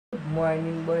Good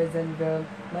morning, boys and girls.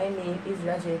 My name is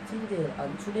Rajay Tyndale,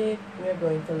 and today we are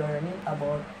going to learning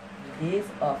about the days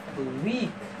of the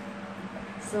week.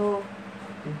 So,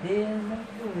 the days of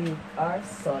the week are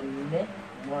Sunday,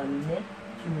 Monday,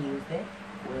 Tuesday,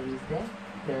 Wednesday,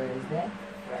 Thursday,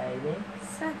 Friday,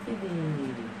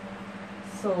 Saturday.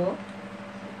 So,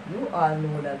 you all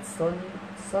know that Sunday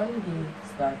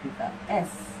starts with a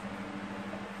S.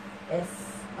 S,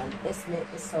 and S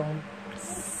make the sound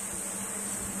S.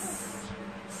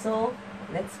 So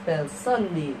let's spell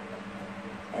Sunday.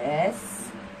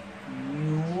 Sunday.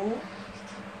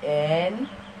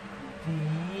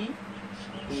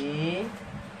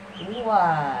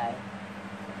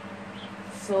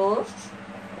 So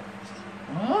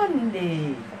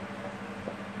Monday.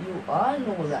 You all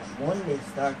know that Monday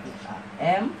starts with a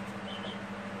M.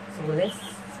 So let's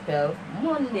spell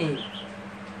Monday.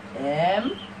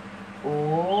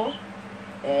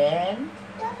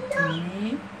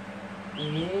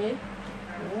 Monday.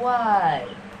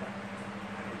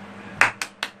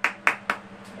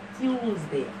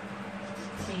 Tuesday.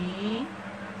 Tuesday.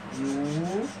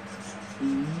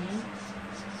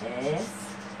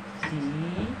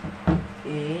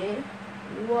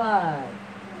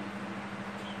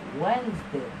 Wednesday.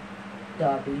 Wednesday.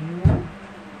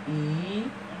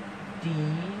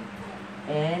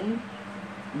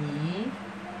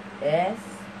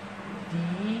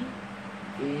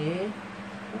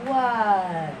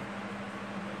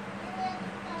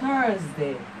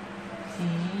 Thursday.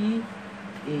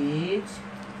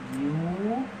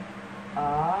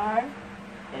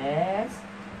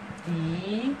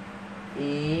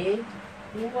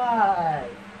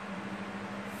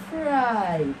 Friday.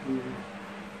 Friday.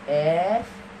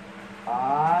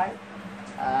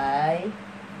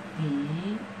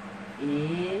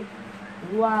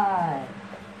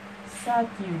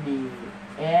 Saturday.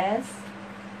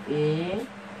 Saturday.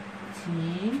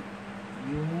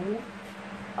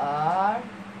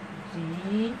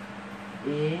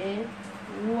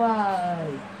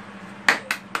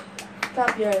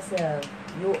 Stop yourself.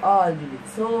 You all did it.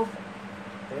 So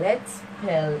let's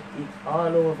spell it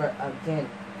all over again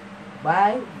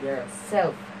by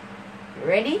yourself.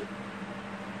 Ready?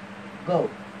 Go.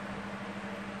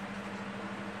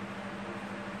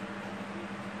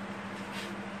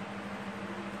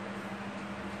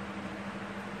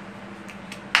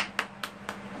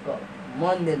 Go.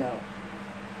 Monday now.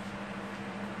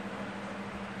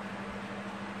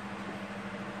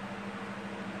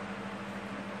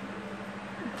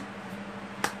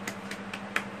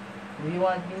 Do you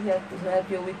want me to help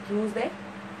you with Tuesday?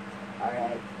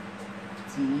 Alright.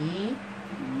 Tuesday.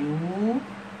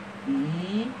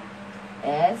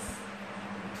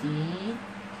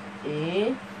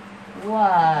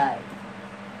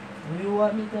 Do you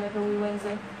want me to help you with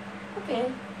Wednesday?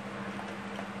 Okay.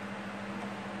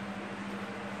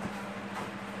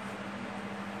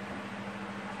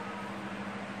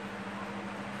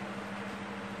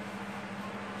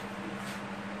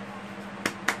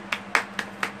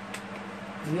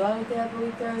 Do you want me to help you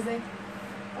with Thursday?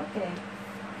 Okay.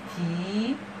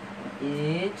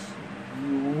 Thursday.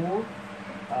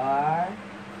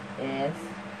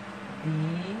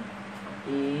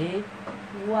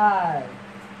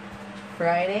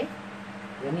 Friday?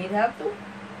 You need help too?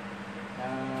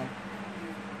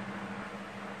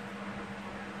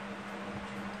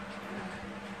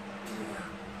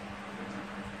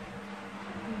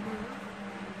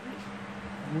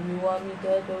 Do you want me to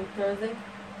help you with Thursday?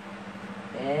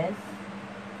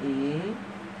 Saturday.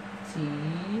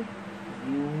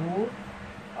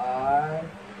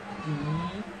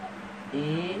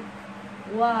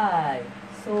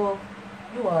 So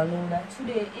you all know that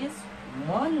today is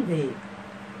Monday.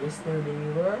 Yesterday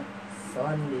we were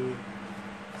Sunday.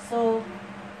 So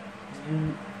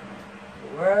the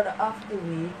word of the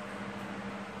week,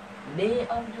 day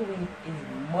of the week is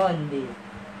Monday.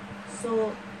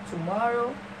 So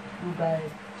tomorrow you guys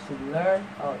should learn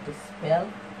how to spell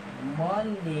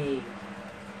Monday.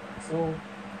 So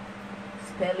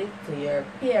spell it to your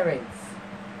parents.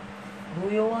 Do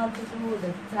you want to do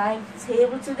the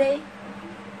timetable today?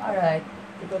 Alright,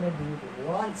 you're gonna do the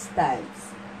once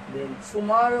times. Then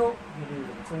tomorrow you do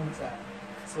the two times.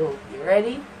 So you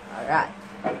ready? Alright.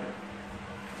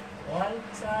 1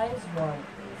 times 1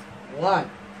 is 1.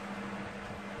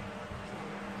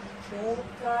 2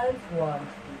 times 1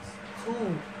 is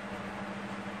 2.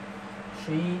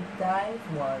 3 times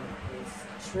 1 is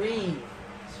 3.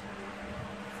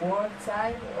 4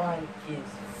 times 1 is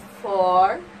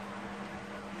 4.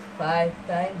 5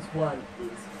 times 1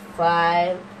 is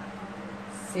 5.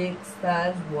 6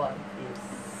 times 1 is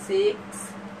 6.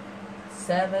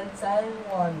 7 times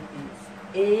 1 is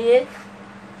 8.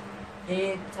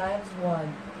 8 times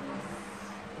 1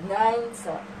 is 9.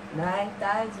 So 9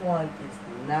 times 1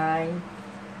 is 9.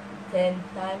 10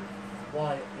 times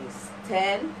 1 is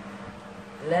 10.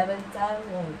 11 times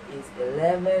 1 is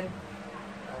 11. And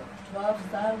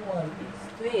 12 times 1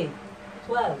 is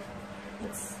 12.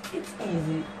 It's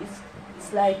easy.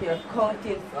 It's like you're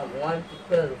counting from 1 to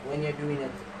 12 when you're doing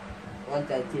it one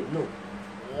time table. Look.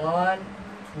 1,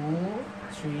 2,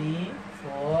 3,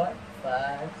 4,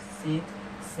 5, 6,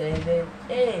 7,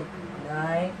 8,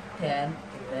 9, 10,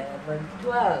 11,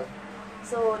 12.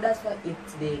 So that's for it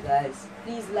today, guys.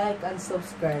 Please like and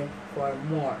subscribe for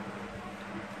more.